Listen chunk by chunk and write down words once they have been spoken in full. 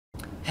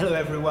Hello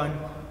everyone,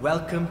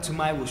 welcome to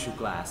my Wushu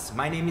class.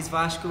 My name is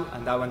Vasco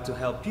and I want to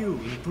help you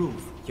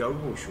improve your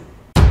Wushu.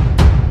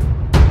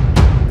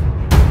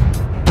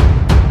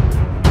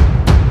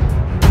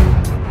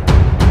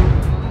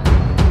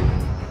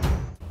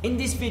 In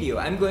this video,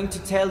 I'm going to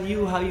tell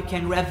you how you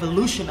can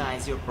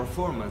revolutionize your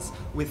performance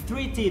with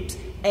 3 tips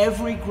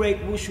every great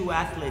Wushu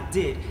athlete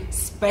did,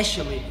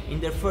 especially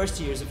in their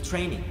first years of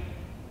training.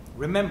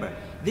 Remember,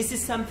 this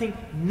is something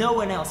no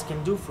one else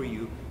can do for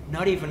you,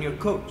 not even your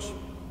coach.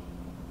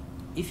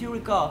 If you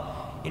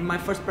recall, in my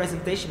first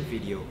presentation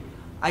video,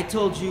 I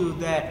told you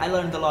that I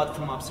learned a lot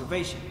from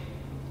observation.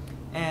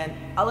 And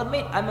I'll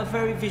admit, I'm a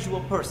very visual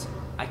person.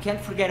 I can't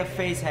forget a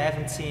face I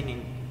haven't seen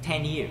in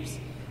 10 years.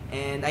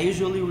 And I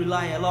usually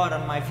rely a lot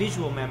on my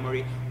visual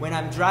memory when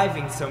I'm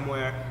driving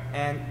somewhere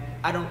and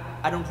I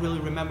don't really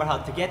remember how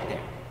to get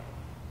there.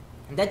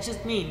 And that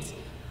just means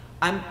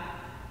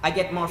I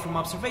get more from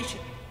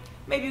observation.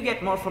 Maybe you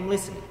get more from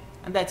listening,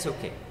 and that's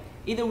okay.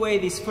 Either way,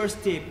 this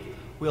first tip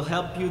will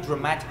help you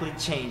dramatically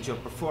change your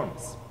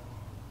performance.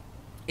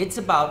 It's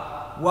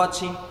about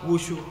watching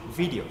Wushu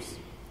videos.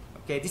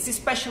 Okay, this is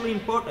especially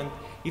important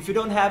if you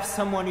don't have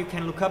someone you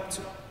can look up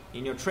to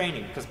in your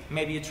training, because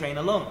maybe you train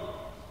alone.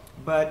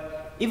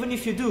 But even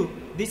if you do,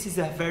 this is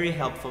a very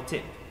helpful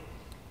tip.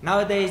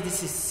 Nowadays,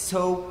 this is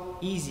so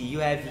easy. You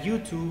have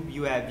YouTube,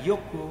 you have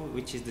Yoku,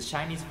 which is the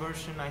Chinese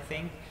version, I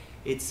think.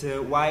 It's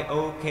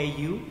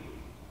Y-O-K-U.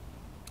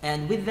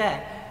 And with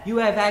that, you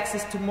have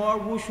access to more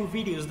Wushu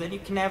videos than you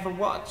can ever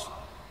watch.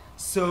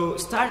 So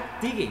start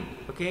digging,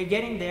 okay?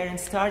 Get in there and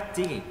start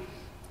digging.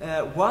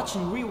 Watch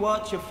and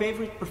rewatch your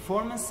favorite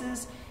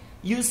performances.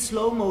 Use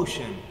slow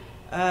motion.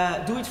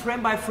 Do it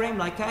frame by frame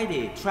like I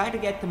did. Try to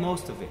get the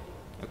most of it,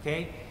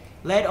 okay?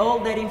 Let all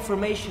that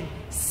information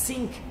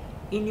sink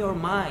in your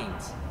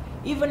mind.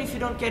 Even if you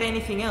don't get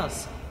anything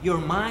else, your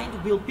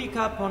mind will pick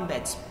up on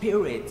that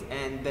spirit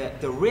and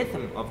the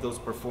rhythm of those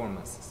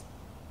performances.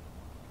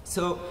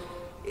 So,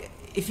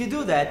 if you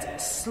do that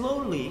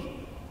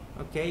slowly,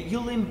 okay,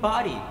 you'll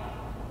embody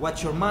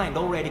what your mind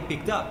already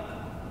picked up.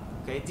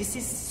 Okay, this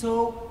is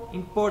so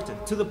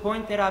important, to the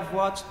point that I've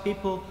watched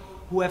people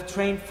who have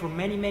trained for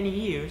many, many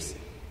years,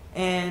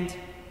 and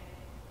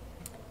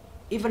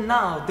even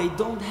now they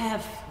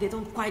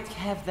don't quite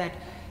have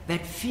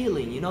that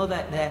feeling, you know,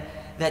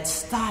 that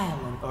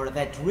style or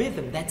that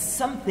rhythm. That's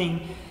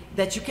something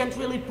that you can't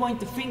really point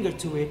the finger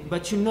to it,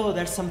 but you know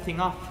there's something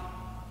off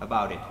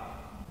about it.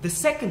 The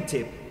second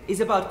tip is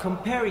about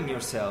comparing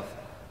yourself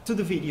to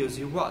the videos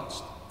you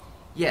watched.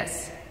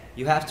 Yes,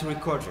 you have to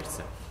record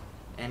yourself.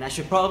 And I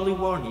should probably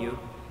warn you,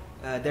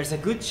 there's a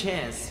good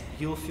chance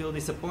you'll feel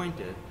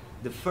disappointed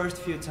the first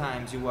few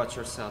times you watch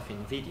yourself in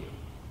video.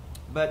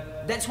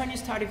 But that's when you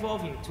start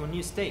evolving to a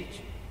new stage.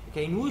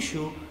 Okay, in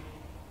Wushu,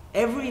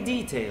 every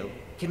detail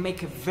can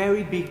make a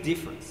very big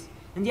difference.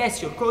 And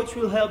yes, your coach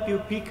will help you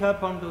pick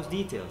up on those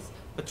details.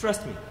 But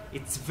trust me,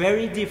 it's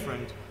very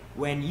different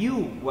when you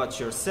watch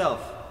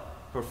yourself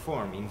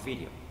perform in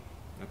video.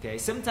 Okay,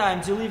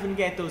 sometimes you'll even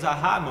get those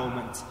aha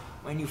moments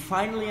when you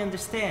finally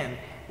understand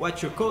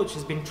what your coach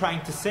has been trying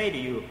to say to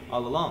you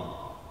all along.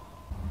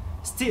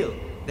 Still,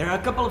 there are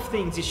a couple of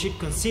things you should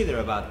consider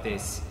about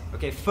this.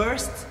 Okay,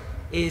 first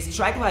is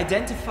try to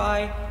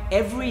identify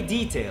every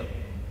detail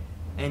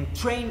and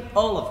train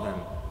all of them,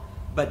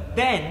 but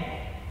then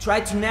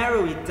try to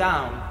narrow it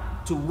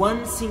down to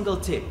one single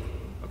tip.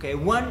 Okay,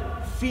 one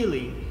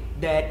feeling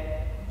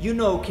that you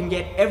know can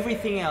get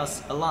everything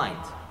else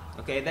aligned.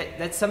 Okay,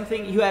 that's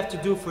something you have to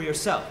do for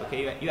yourself.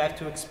 Okay, you have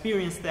to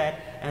experience that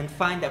and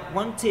find that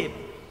one tip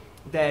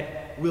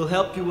that will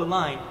help you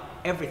align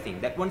everything.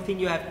 That one thing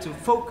you have to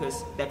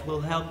focus that will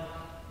help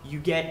you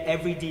get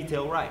every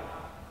detail right.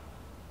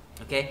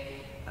 Okay,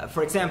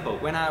 for example,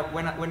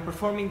 when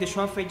performing the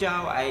Shuanfei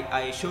Jiao,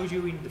 I showed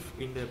you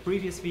in the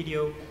previous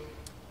video.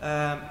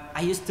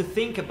 I used to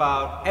think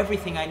about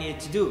everything I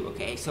needed to do.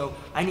 Okay, so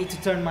I need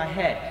to turn my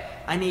head.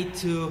 I need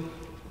to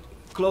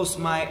close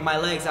my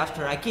legs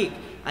after I kick.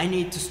 I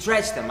need to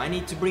stretch them. I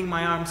need to bring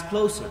my arms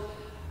closer.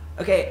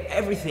 Okay,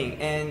 everything.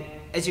 And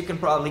as you can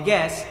probably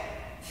guess,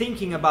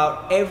 thinking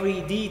about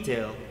every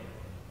detail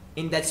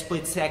in that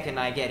split second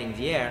I get in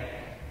the air,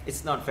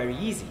 it's not very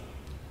easy.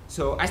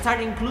 So I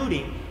started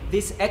including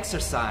this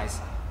exercise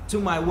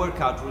to my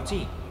workout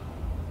routine.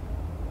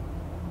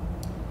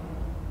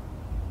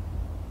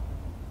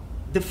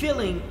 The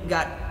feeling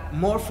got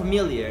more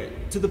familiar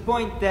to the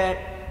point that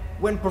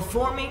when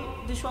performing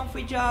the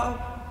Shuanfei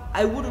Jiao,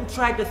 I wouldn't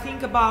try to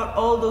think about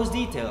all those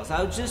details.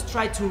 I would just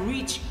try to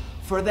reach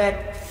for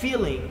that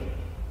feeling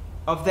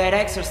of that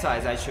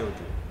exercise I showed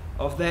you,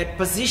 of that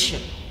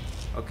position.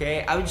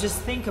 Okay, I would just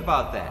think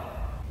about that.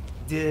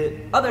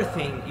 The other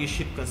thing you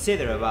should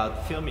consider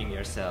about filming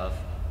yourself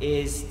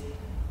is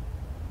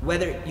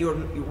whether you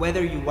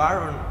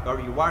are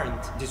or you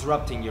aren't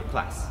disrupting your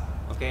class.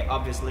 Okay,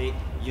 obviously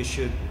you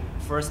should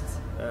first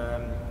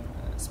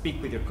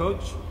speak with your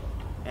coach.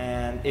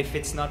 And if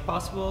it's not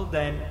possible,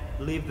 then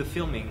leave the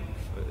filming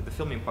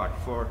part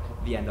for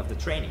the end of the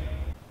training.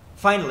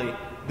 Finally,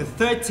 the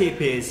third tip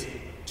is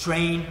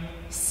train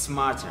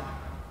smarter.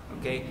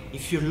 Okay?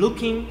 If you're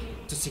looking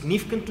to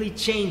significantly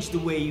change the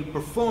way you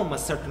perform a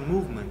certain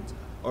movement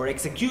or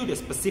execute a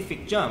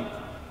specific jump,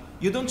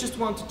 you don't just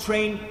want to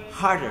train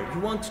harder,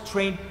 you want to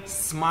train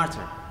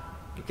smarter.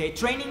 Okay?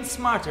 Training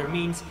smarter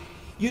means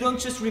you don't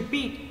just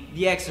repeat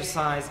the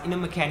exercise in a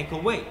mechanical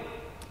way.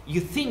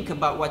 You think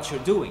about what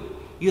you're doing.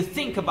 You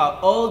think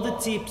about all the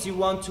tips you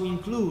want to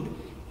include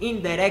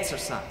in that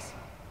exercise.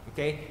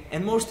 Okay?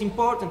 And most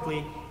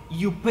importantly,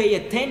 you pay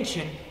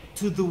attention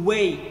to the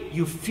way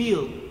you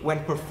feel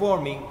when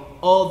performing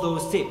all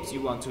those tips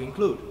you want to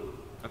include.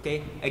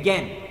 Okay?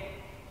 Again,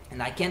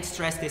 and I can't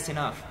stress this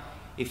enough,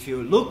 if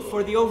you look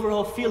for the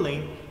overall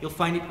feeling, you'll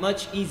find it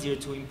much easier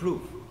to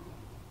improve.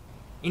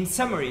 In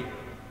summary,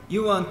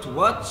 you want to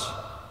watch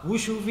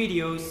Wushu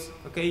videos,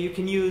 okay? You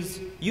can use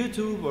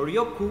YouTube or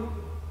Yoku.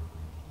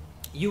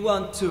 You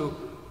want to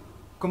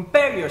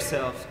compare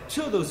yourself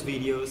to those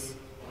videos,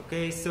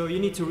 okay? So you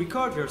need to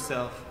record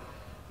yourself.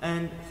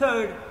 And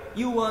third,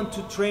 you want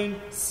to train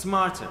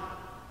smarter,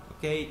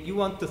 okay? You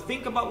want to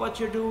think about what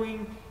you're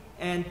doing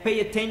and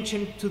pay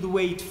attention to the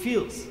way it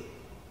feels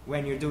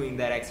when you're doing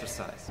that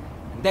exercise.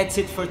 And that's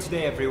it for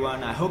today,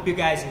 everyone. I hope you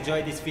guys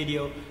enjoyed this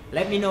video.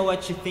 Let me know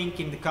what you think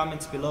in the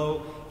comments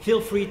below. Feel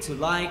free to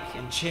like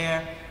and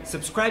share.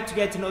 Subscribe to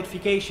get the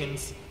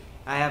notifications.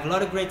 I have a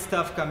lot of great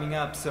stuff coming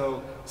up,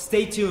 so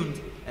stay tuned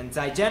and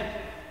再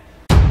见.